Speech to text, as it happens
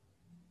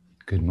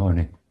Good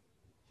morning.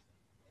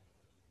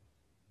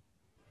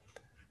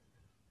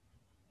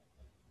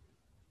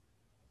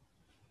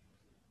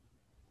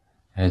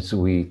 As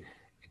we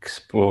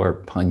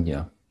explore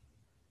Panya,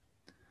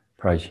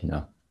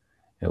 Prajna,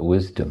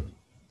 wisdom,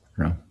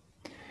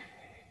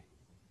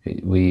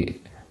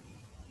 we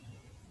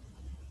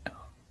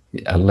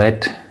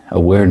let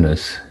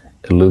awareness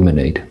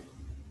illuminate,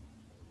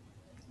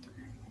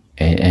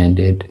 and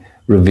it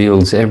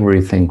reveals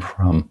everything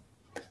from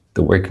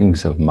the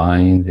workings of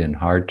mind and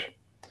heart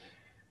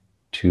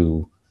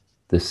to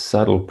the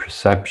subtle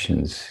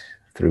perceptions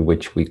through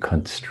which we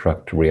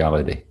construct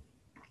reality.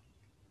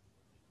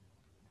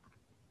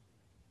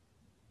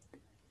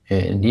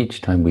 And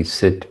each time we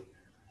sit,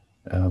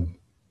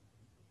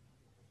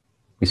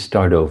 we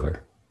start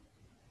over.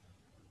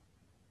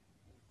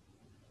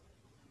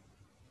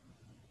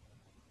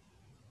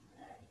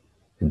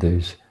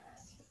 There's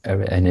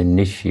an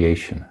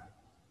initiation.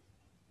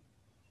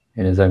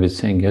 And as I was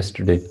saying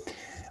yesterday,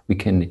 we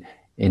can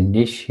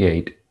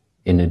initiate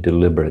in a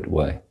deliberate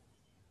way.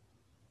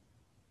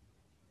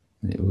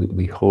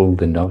 We hold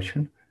the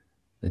notion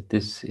that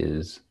this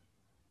is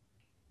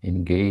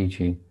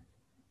engaging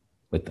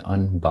with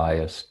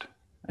unbiased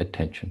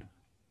attention.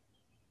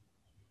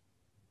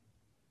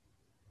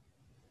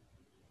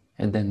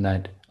 And then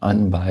that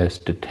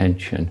unbiased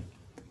attention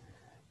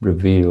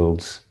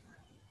reveals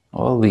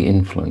all the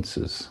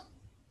influences,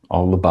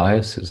 all the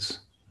biases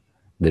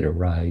that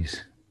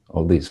arise,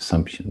 all these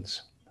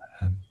assumptions.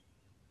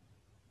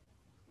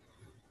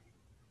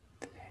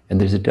 And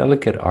there's a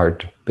delicate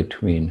art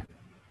between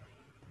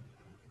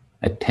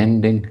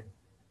attending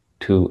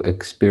to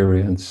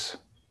experience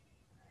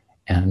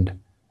and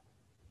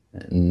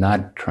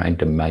not trying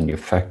to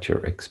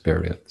manufacture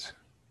experience.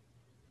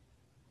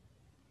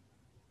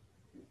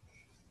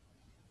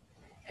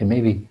 And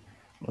maybe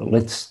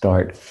let's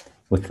start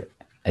with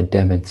a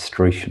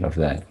demonstration of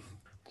that.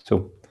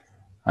 So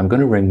I'm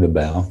going to ring the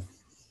bell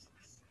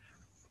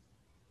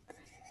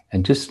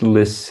and just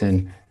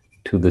listen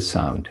to the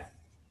sound.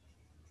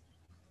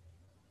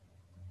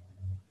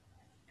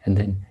 And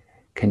then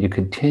can you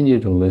continue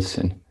to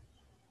listen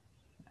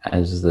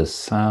as the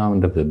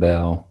sound of the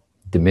bell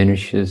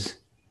diminishes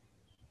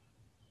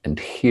and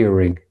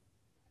hearing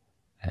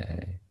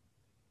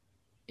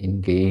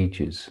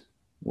engages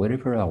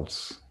whatever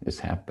else is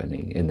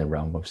happening in the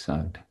realm of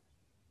sound.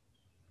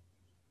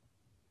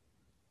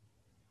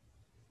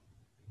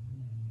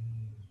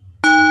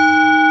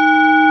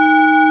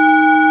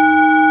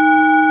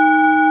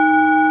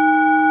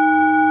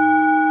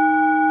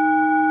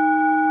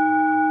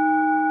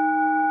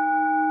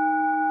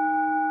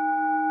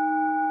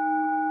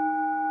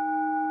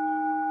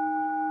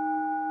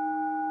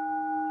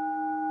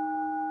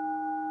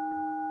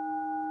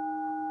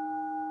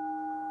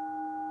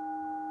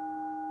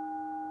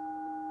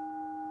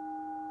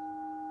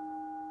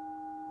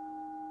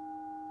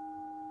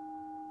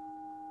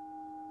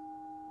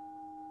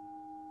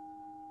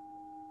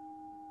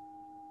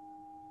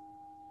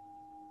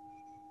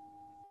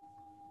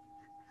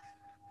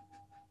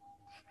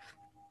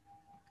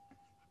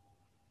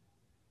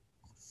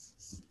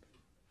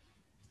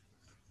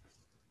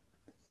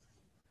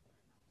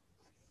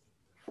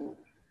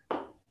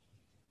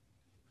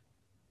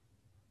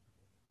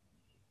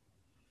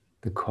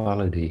 The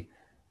quality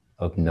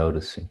of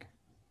noticing,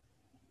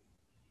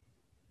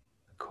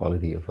 the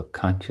quality of a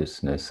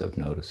consciousness of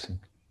noticing,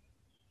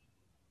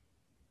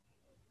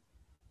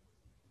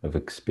 of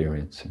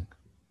experiencing.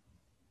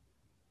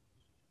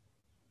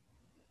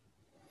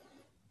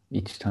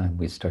 Each time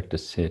we start to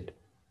sit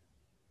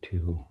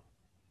to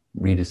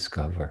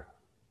rediscover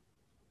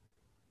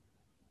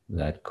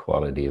that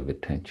quality of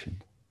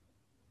attention.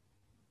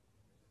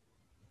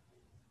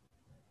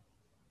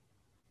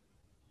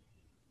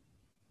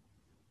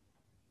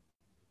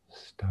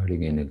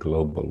 Starting in a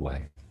global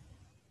way,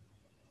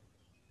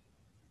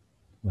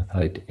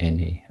 without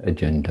any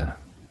agenda.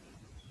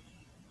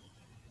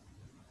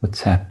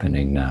 What's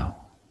happening now?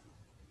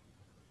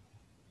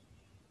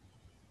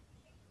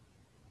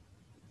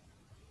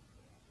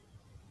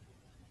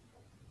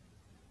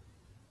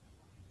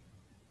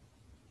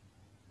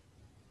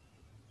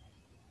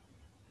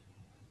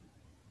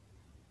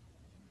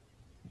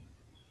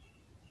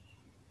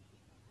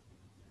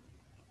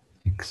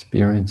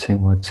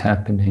 Experiencing what's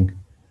happening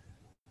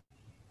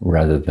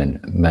rather than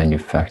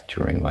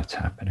manufacturing what's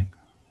happening.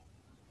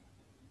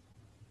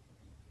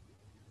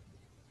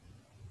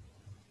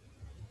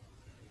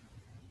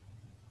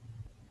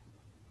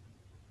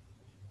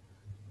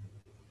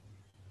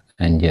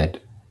 And yet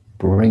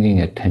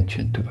bringing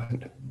attention to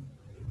it.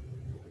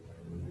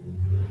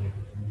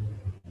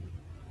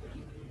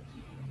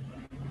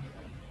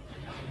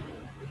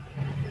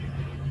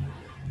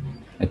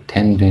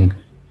 Attending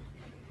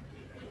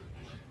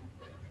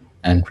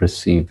and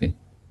receiving.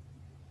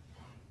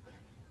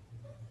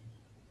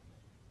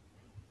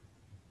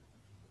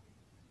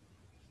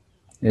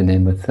 And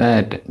then with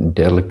that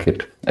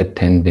delicate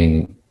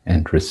attending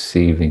and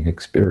receiving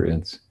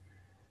experience,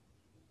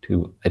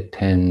 to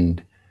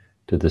attend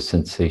to the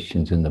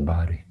sensations in the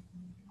body.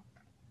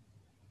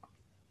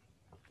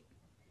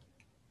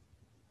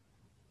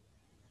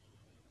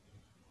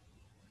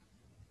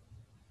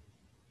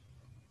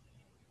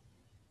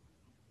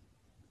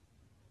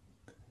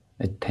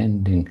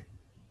 attending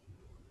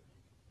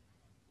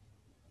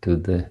to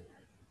the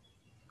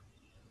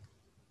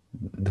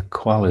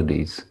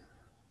qualities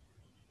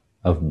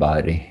of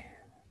body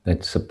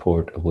that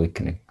support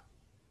awakening.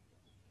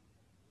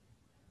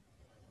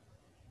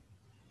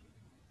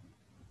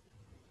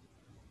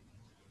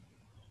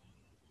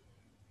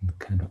 The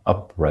kind of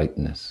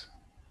uprightness.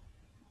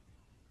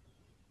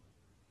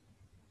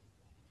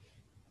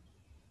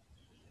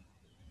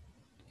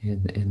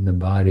 In the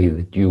body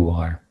that you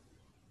are.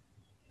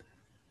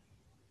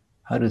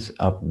 How does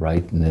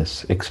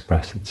uprightness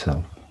express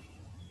itself?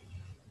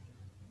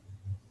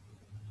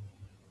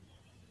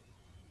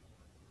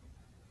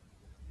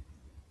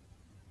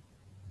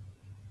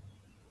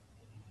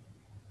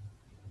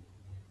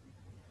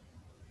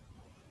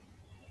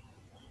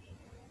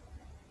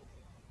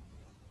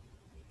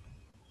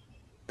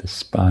 The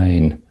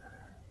spine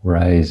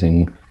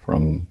rising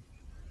from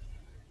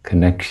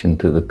connection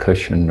to the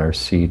cushion or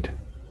seat,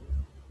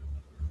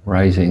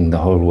 rising the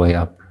whole way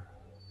up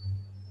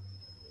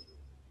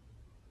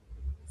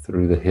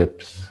through the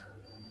hips,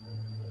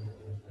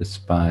 the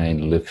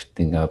spine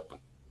lifting up,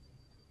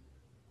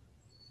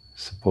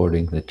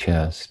 supporting the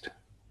chest,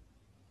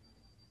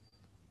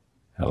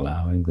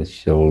 allowing the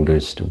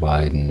shoulders to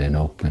widen and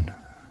open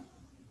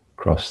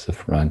across the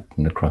front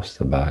and across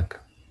the back.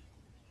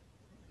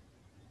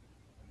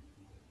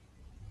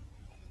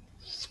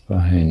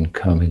 Spine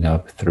coming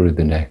up through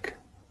the neck.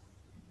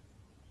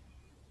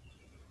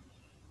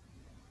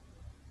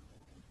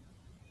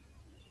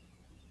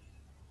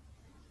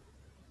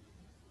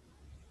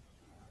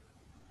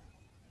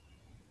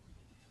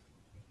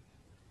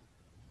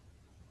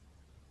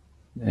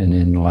 An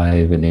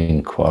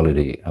enlivening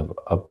quality of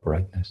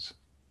uprightness.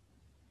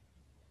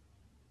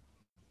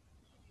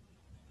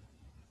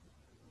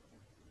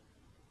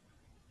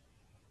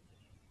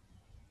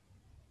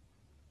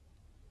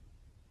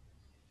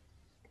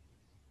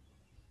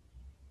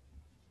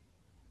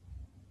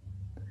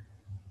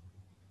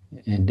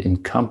 And in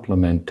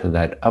complement to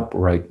that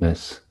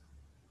uprightness,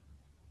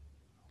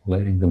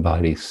 letting the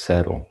body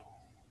settle.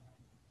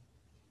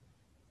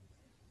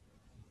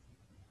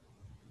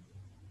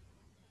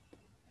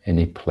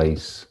 Any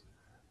place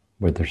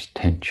where there's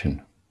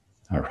tension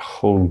or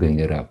holding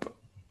it up,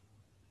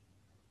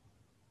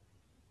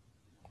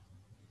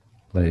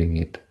 letting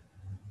it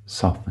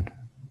soften.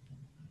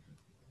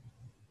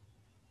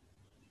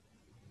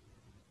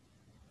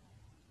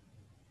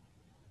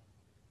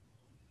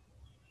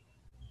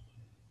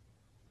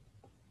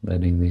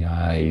 Letting the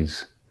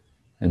eyes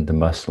and the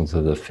muscles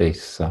of the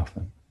face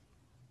soften.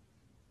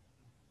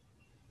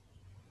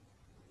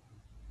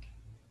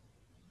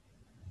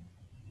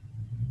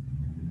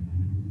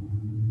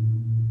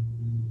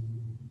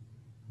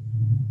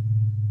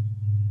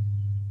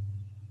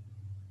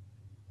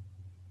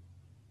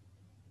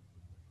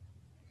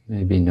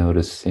 Maybe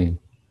noticing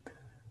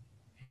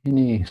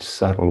any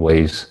subtle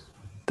ways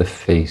the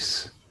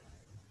face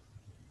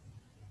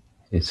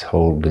is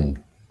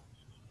holding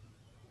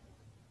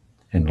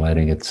and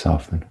letting it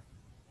soften.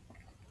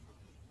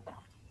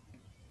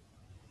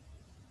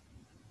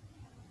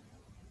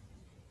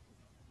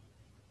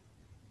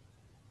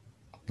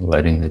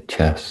 Letting the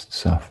chest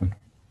soften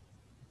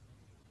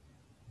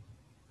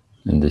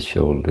and the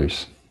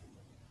shoulders.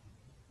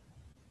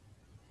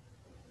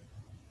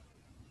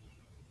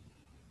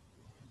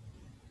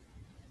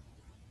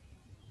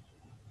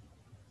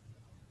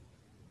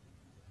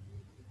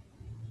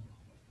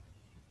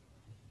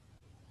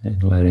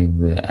 And letting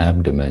the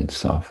abdomen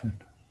soften.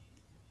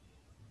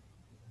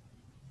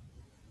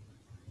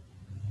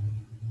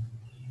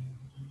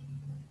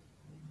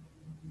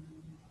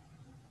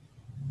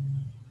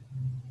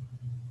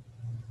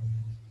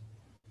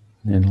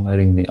 And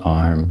letting the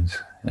arms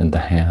and the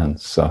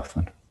hands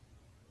soften.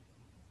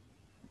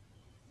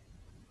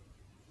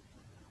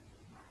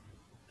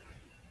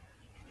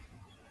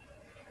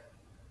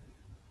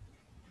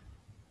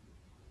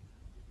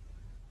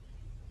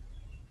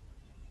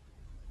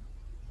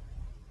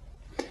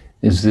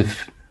 As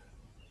if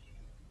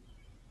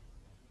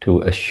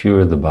to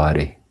assure the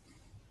body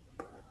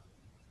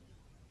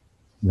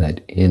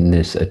that in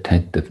this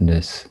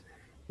attentiveness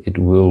it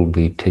will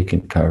be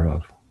taken care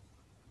of.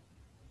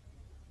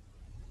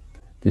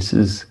 This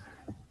is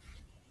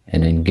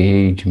an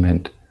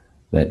engagement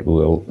that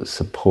will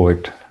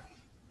support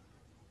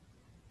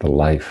the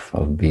life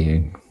of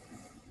being,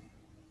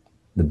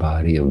 the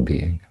body of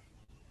being.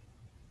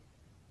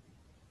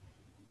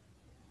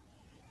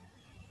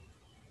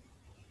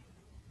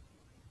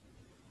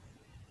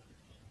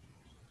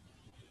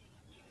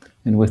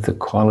 And with the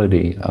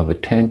quality of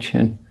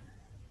attention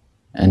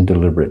and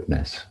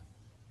deliberateness.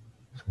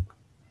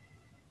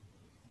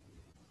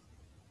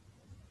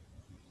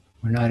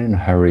 We're not in a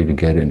hurry to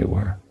get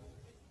anywhere.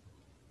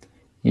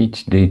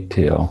 Each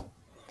detail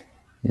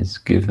is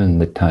given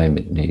the time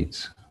it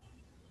needs.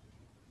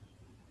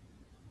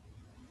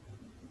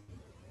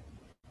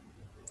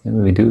 And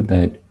when we do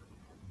that,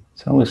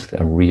 it's almost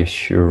a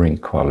reassuring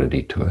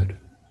quality to it.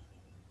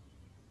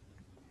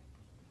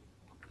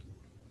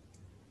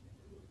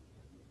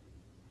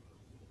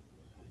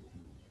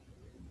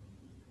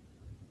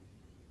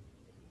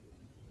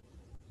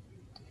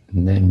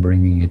 And then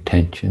bringing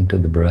attention to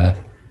the breath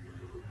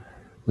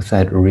with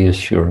that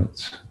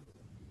reassurance.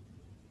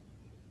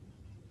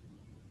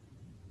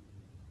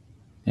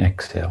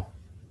 Exhale.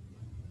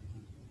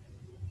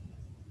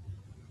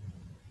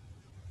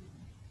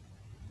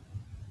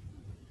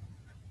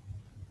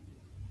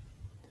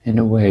 In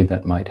a way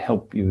that might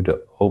help you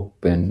to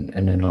open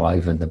and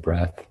enliven the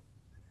breath,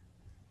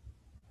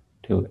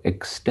 to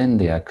extend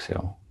the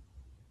exhale.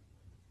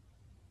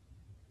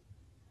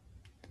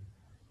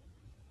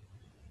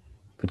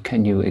 But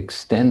can you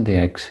extend the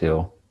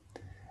exhale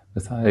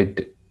without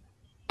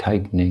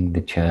tightening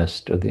the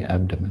chest or the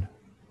abdomen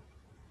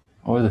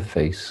or the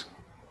face?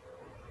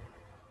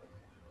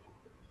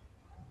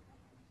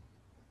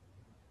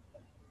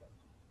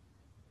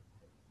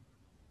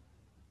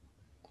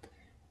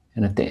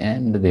 And at the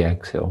end of the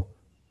exhale,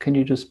 can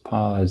you just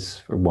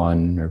pause for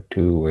 1 or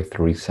 2 or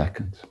 3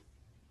 seconds?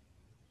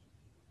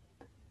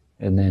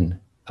 And then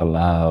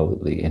allow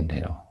the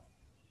inhale.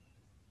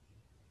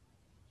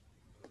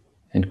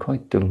 And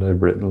quite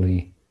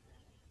deliberately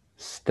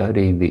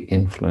study the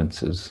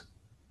influences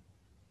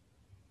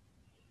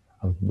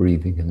of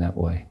breathing in that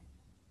way.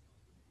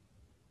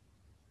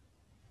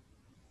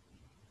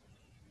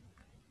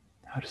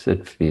 How does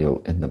it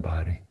feel in the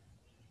body?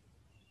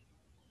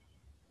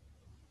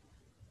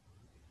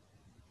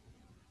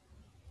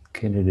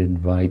 Can it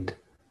invite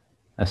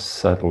a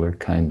subtler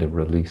kind of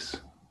release?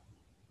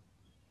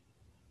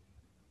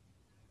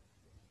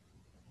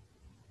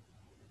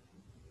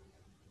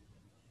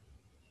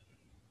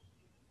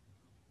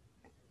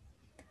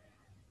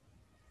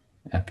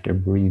 After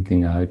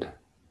breathing out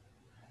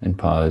and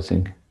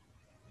pausing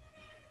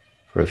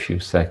for a few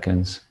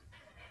seconds,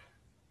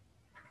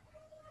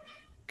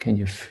 can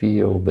you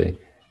feel the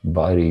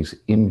body's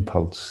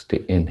impulse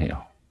to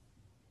inhale?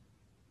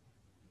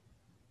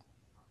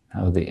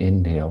 How the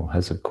inhale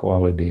has a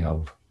quality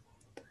of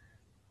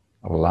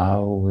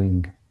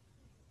allowing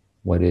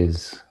what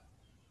is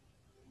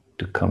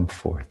to come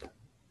forth.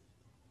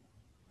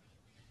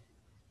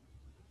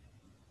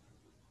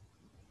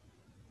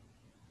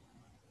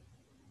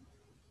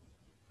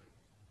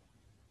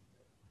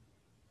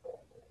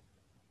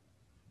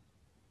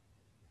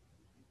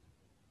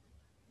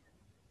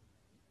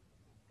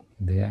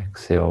 The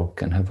exhale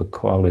can have a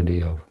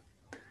quality of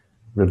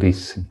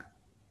releasing,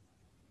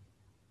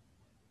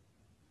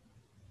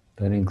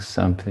 letting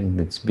something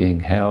that's being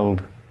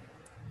held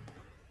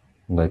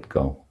let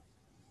go.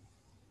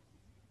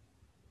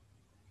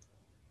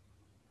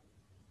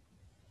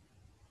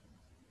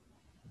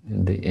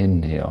 In the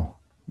inhale,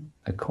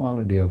 a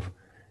quality of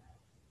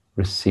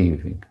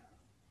receiving,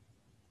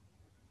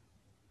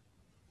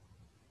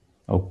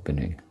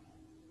 opening.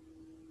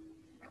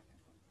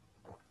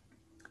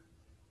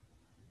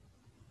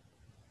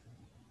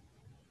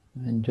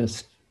 And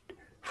just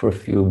for a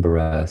few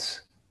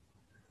breaths,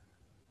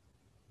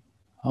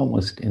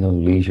 almost in a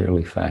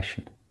leisurely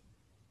fashion,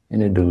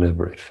 in a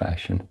deliberate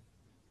fashion,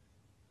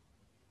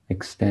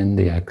 extend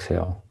the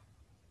exhale,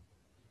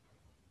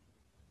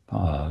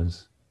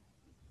 pause,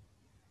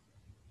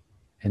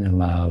 and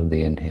allow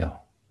the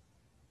inhale.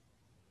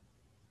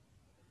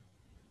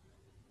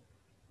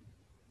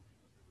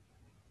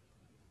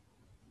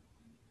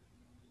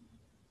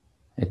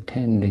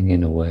 Attending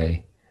in a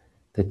way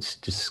that's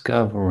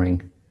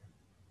discovering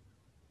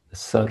the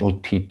subtle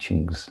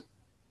teachings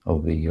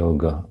of the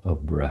yoga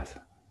of breath.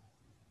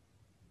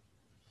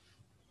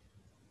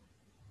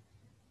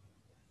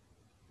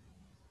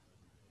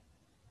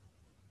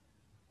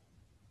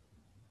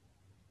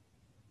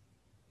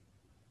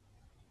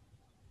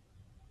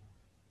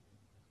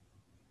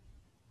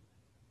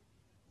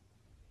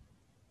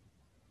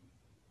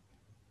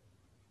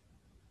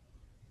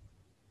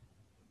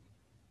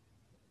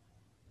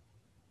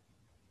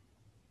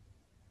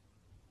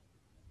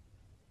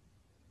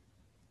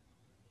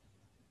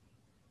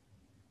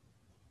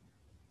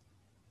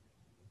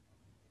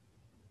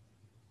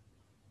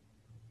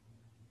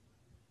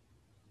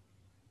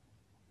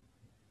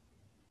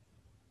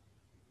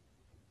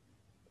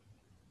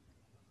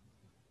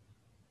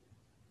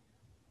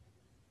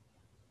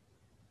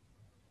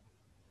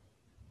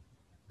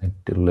 A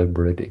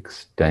deliberate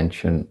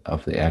extension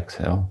of the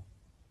exhale,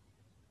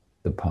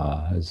 the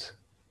pause,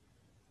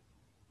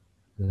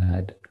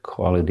 that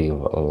quality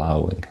of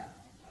allowing,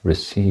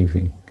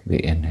 receiving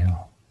the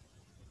inhale.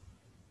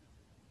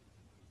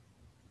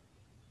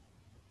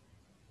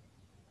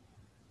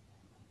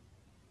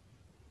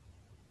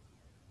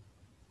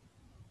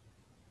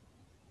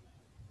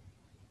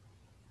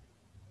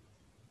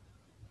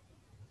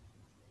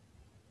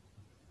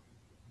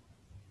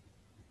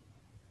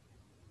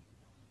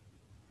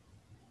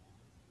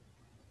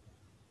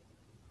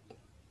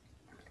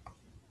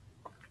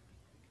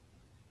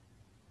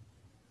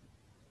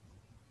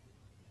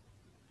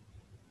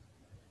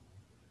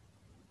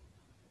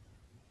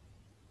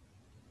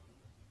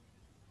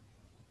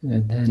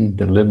 And then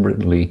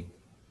deliberately,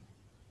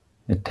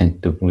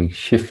 attentively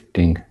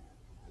shifting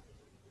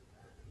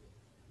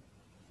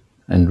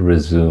and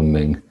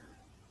resuming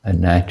a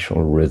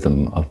natural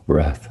rhythm of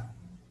breath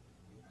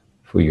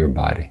for your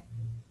body.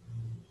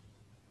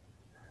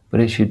 But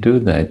as you do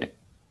that,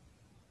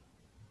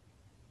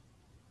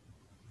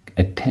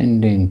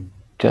 attending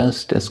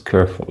just as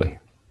carefully,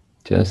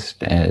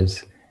 just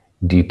as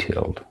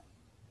detailed,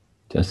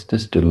 just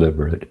as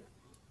deliberate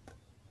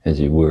as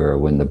you were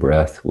when the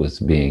breath was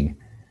being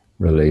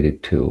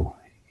related to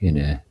in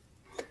a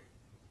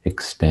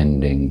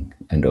extending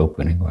and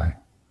opening way.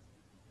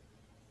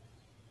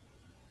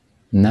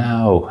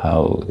 Now,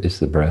 how is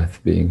the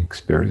breath being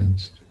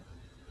experienced?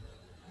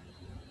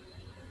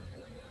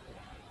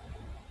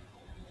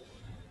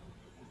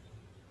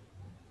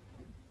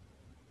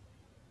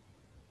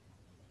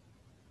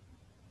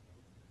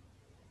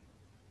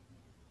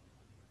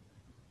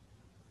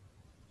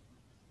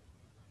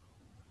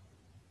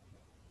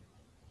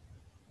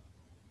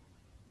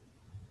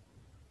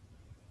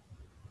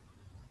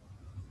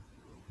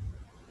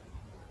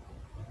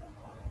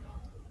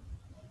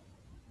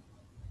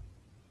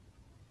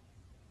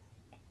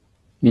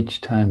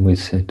 Each time we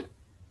sit,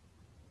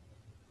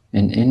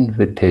 an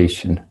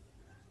invitation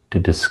to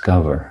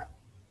discover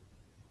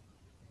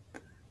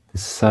the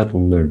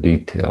subtler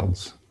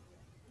details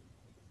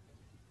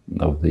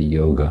of the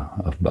yoga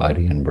of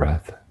body and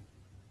breath.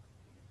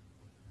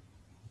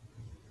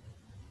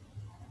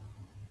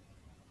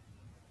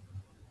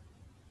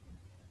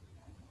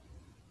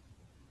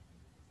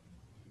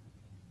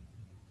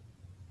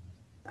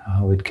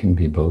 How it can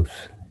be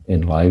both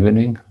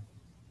enlivening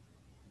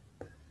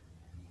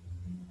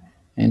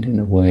and, in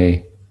a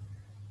way,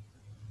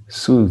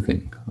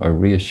 soothing or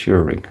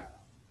reassuring,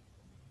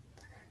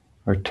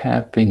 or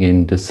tapping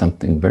into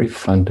something very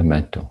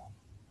fundamental.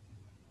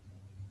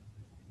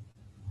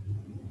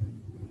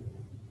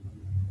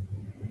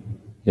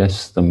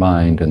 Yes, the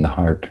mind and the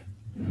heart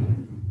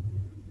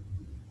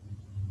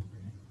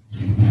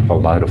have a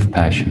lot of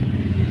passion.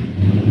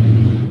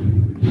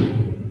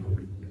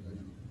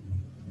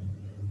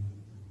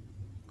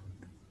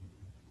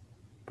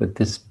 But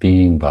this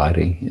being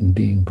body and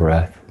being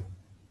breath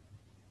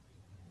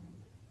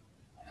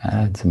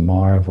adds a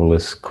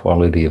marvelous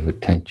quality of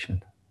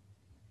attention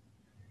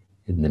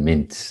in the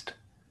midst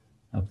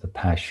of the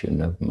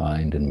passion of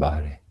mind and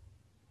body.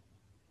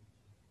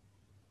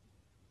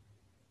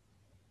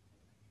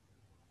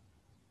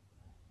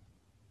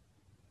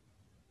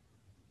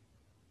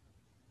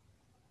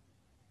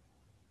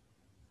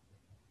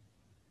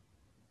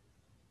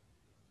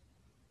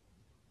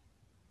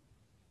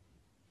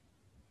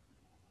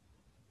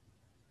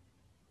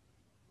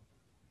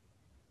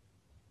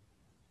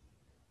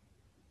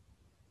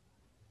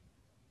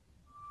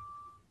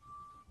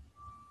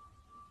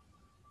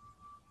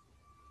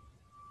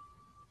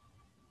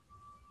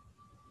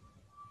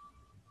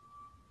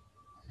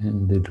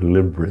 And the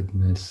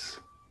deliberateness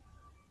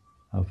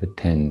of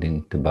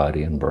attending to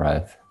body and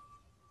breath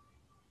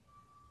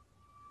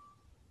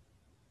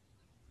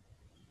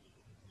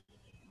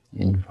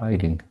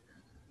inviting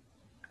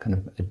kind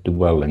of a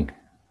dwelling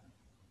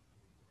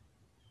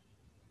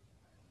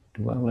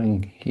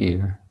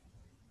here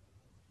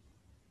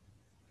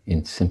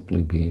in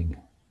simply being.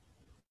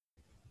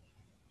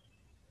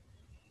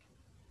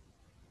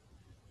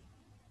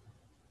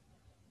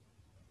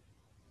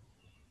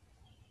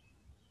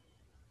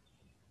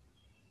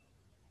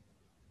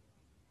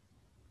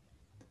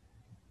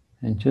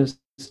 And just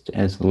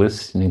as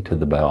listening to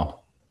the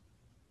bell,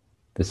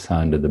 the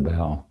sound of the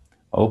bell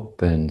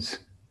opens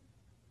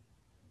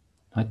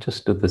not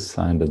just to the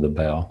sound of the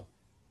bell,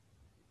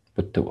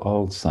 but to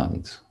all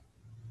sounds.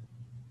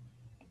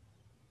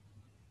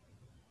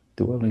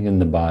 Dwelling in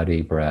the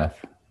body,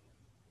 breath,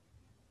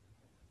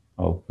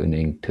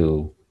 opening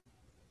to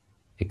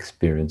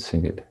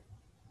experiencing it,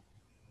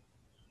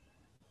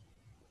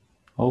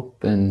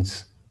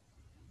 opens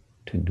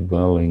to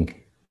dwelling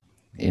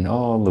in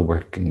all the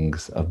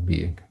workings of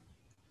being.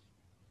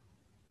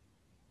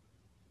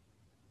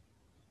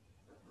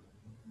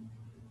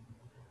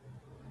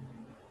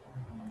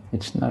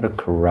 It's not a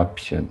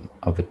corruption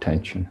of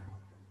attention.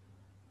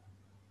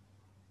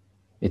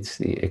 It's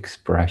the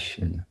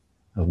expression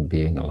of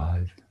being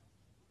alive.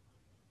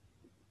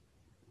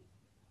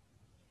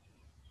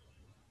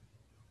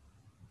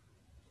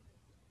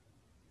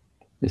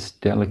 This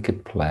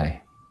delicate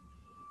play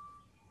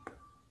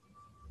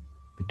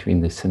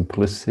between the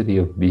simplicity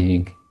of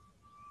being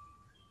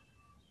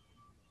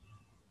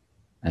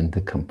and the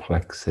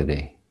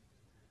complexity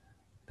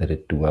that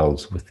it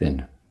dwells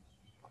within.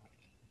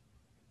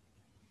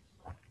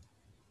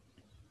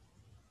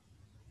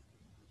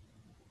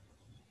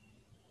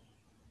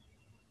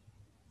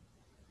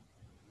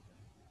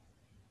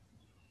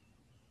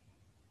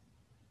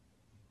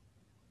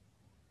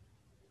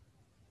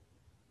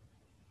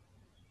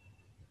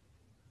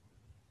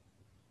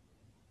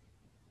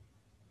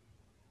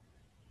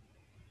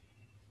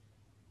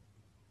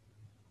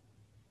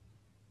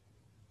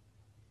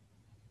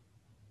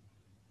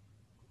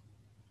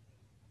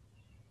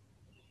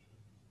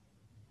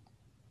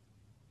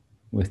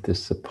 With the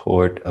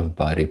support of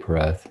body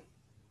breath,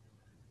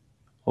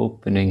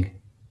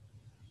 opening,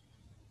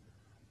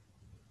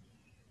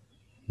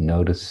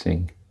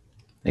 noticing,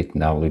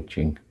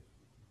 acknowledging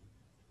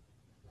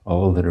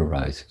all that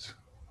arises.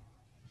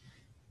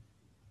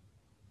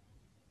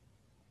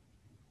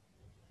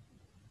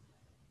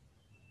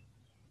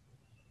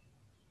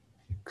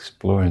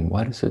 exploring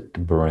what is it to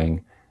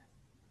bring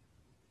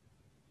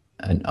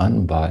an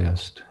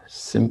unbiased,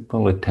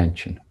 simple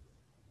attention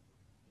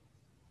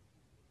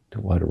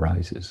to what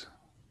arises.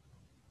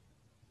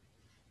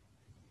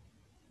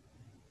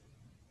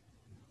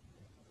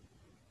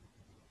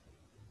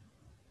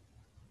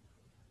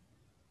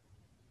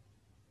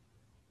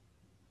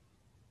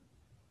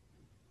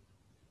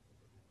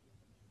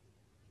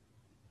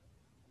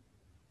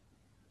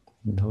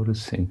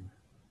 Noticing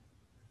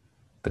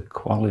the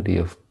quality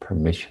of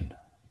permission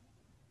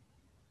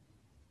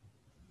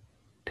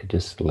to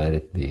just let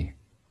it be.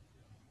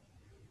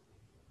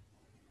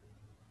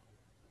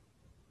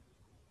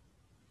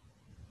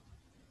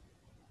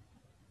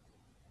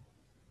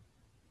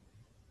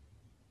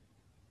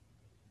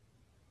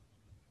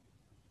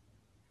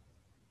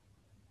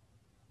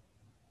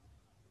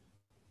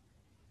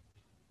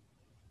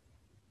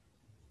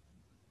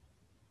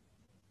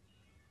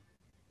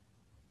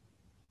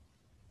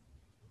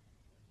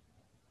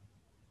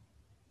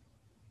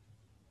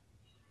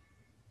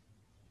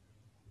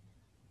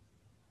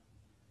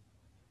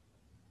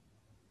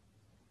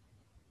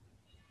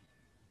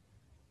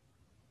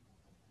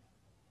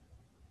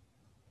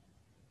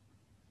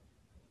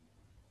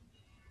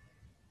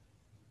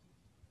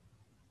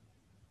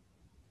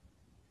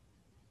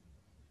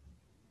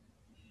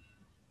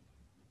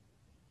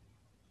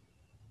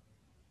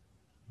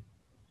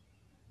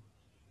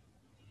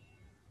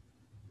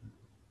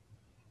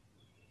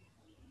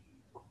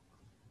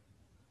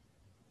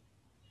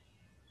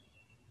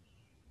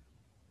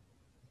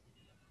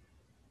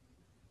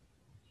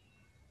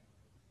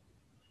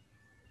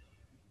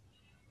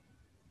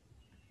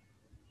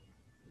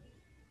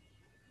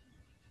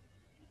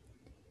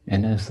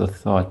 And as the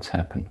thoughts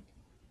happen,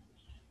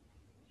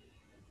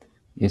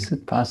 is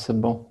it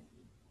possible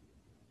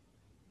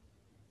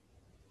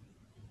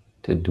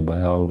to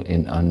dwell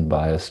in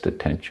unbiased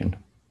attention?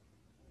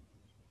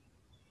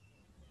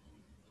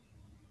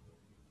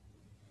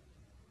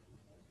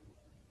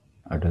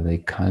 Or do they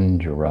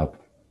conjure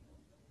up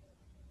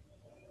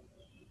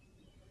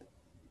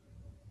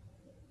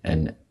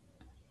an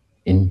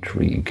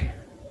intrigue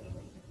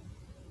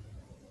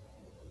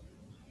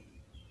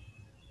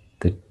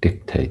that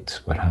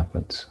dictates what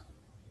happens?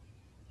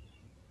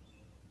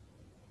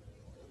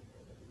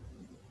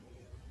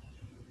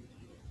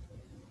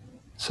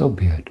 So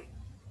be it.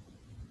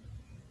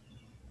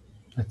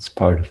 That's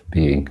part of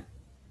being.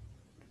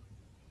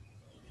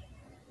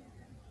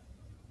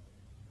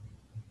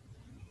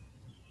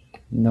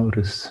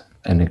 Notice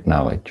and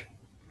acknowledge.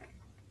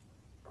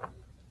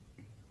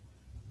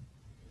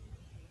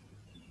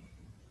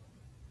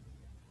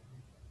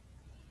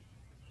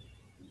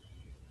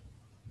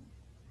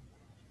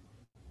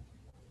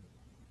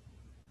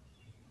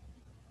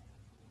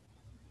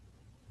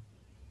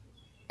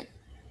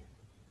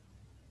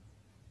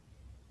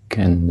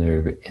 Can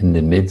there, in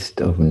the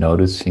midst of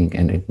noticing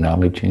and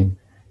acknowledging,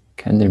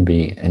 can there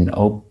be an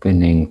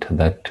opening to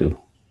that too?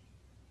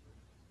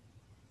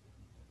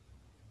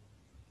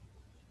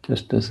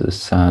 Just as the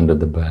sound of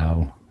the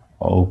bell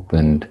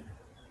opened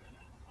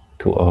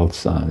to all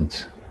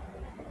sounds.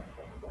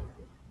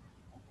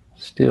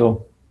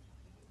 Still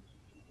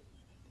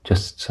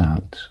just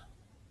sounds.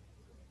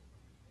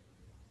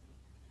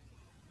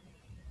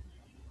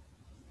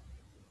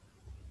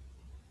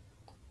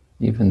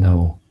 Even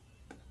though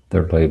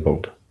they're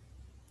labeled.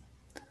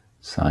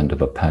 Sound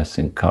of a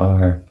passing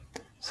car,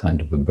 sound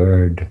of a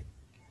bird,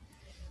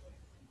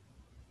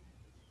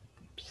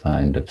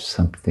 sound of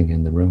something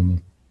in the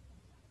room.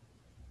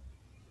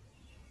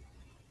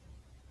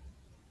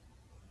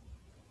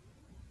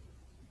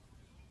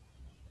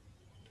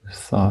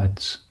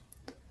 Thoughts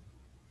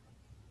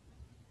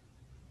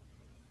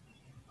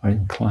are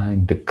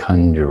inclined to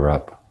conjure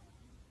up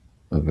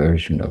a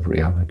version of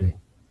reality.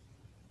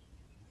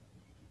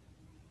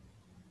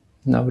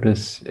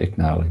 Notice,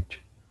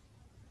 acknowledge.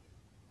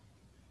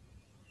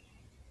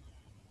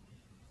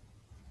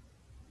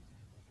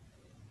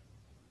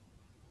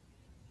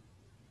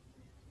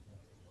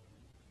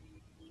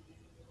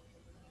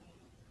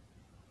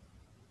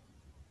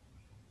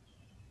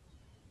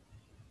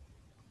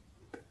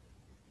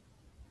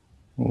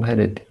 Let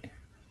it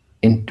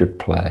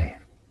interplay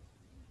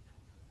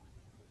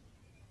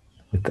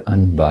with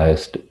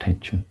unbiased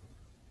attention.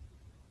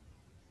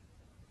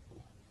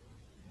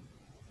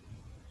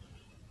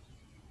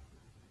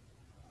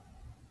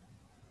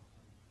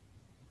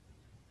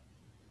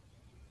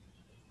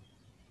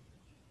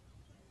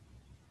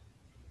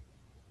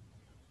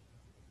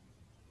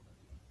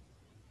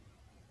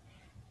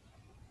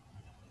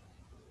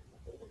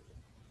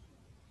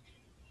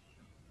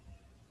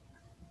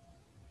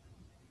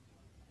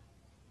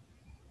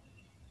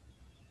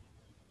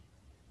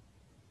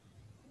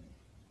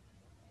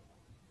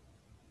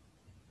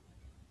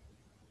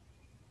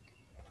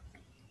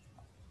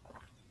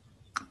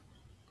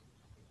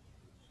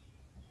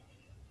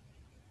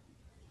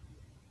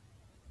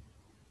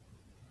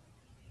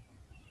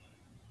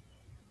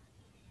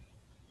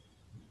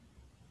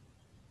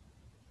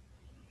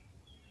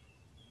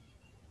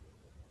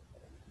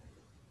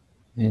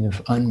 And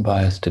if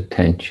unbiased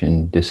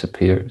attention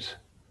disappears,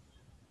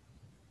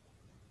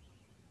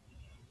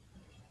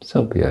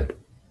 so be it.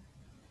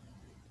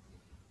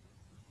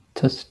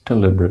 Just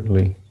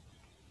deliberately,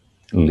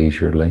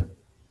 leisurely,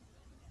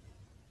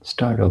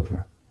 start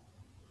over.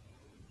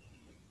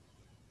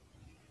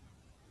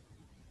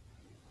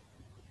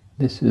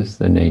 This is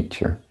the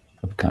nature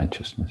of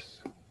consciousness.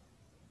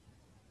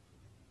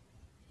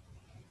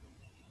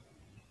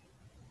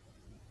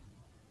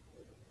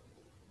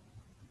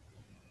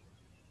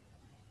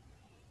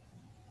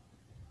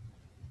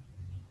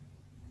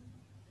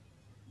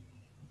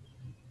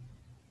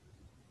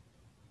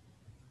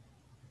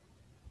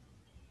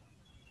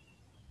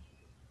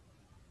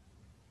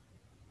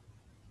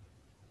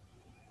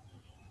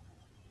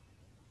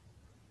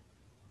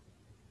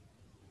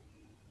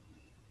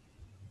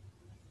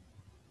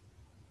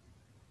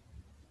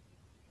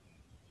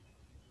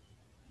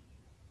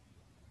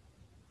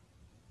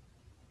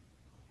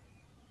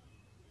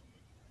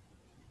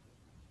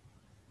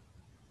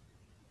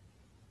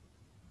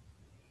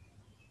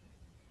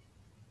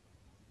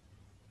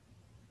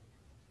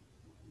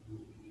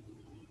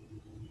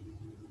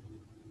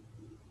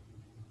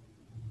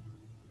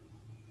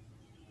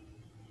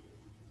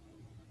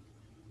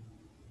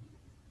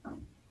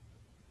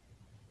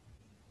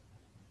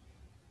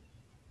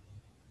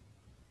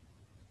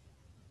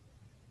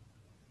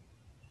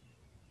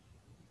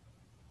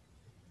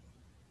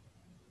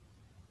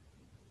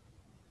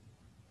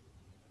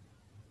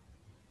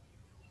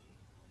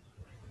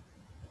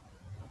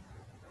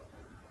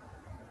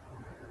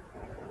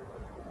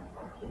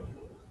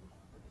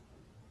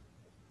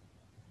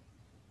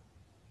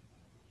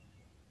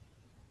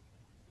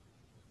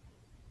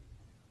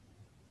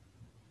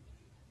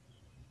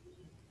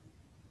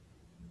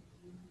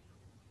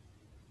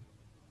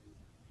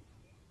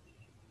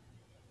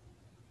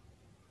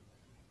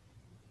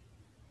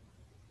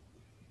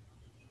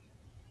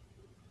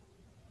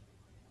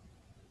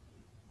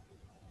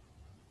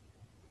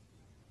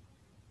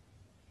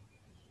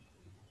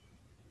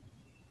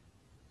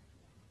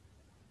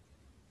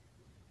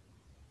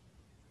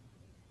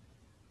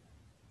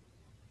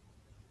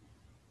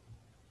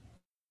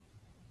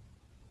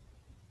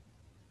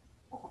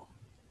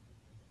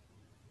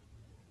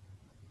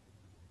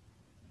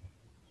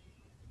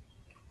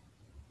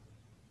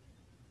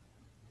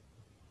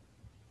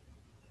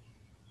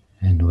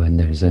 And when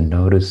there's a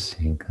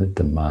noticing that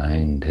the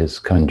mind has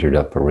conjured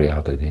up a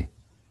reality,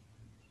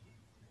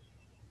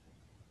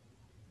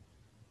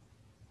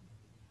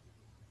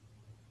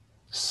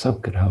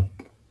 soak it up,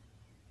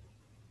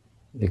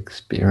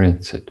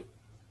 experience it.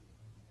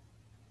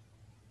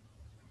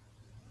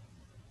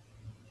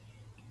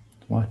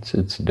 What's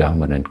its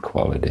dominant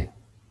quality?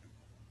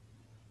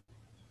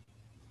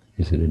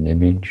 Is it an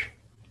image?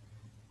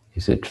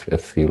 Is it a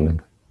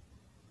feeling?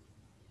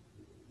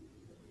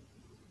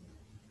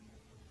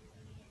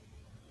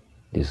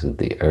 Is it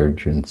the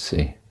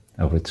urgency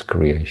of its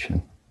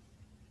creation?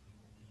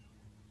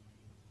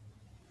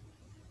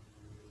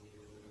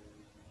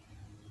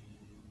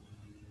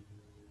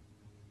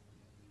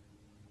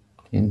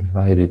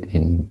 Invite it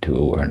into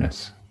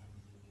awareness.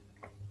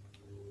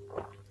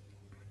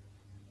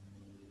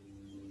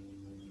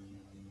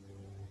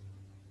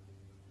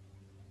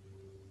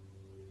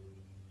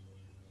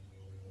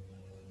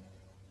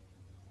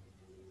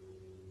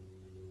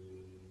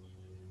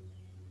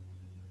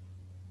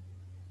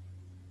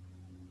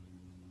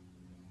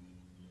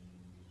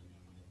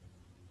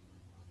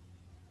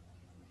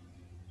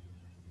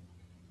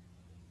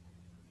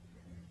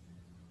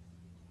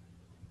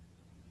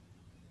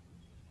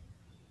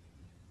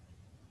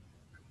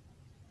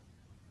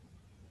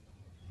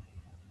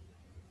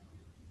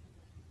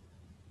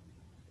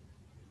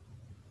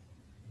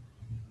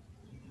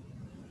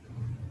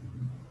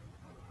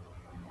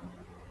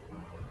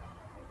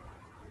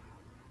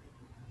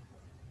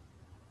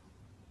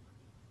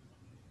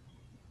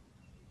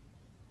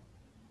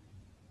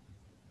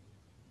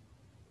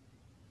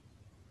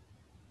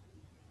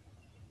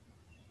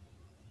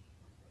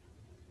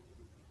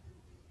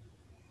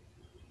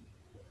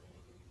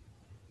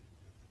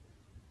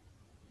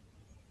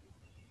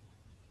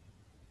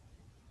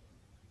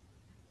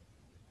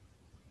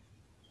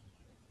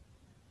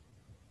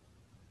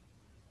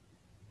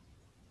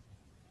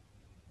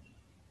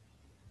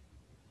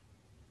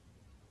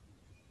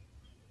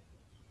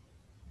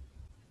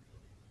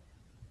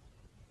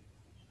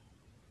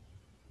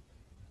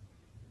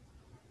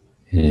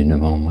 In a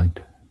moment,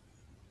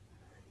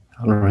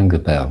 I'll ring the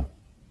bell.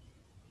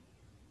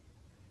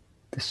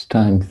 This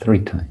time 3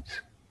 times.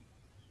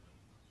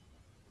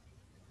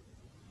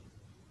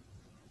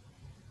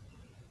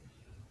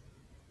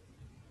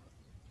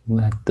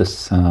 Let the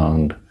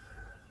sound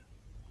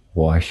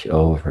wash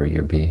over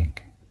your being.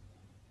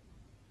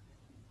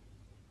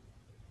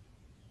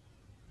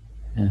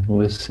 And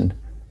listen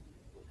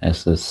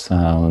as the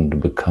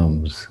sound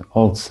becomes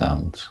all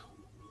sounds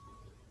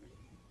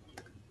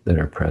that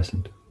are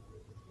present.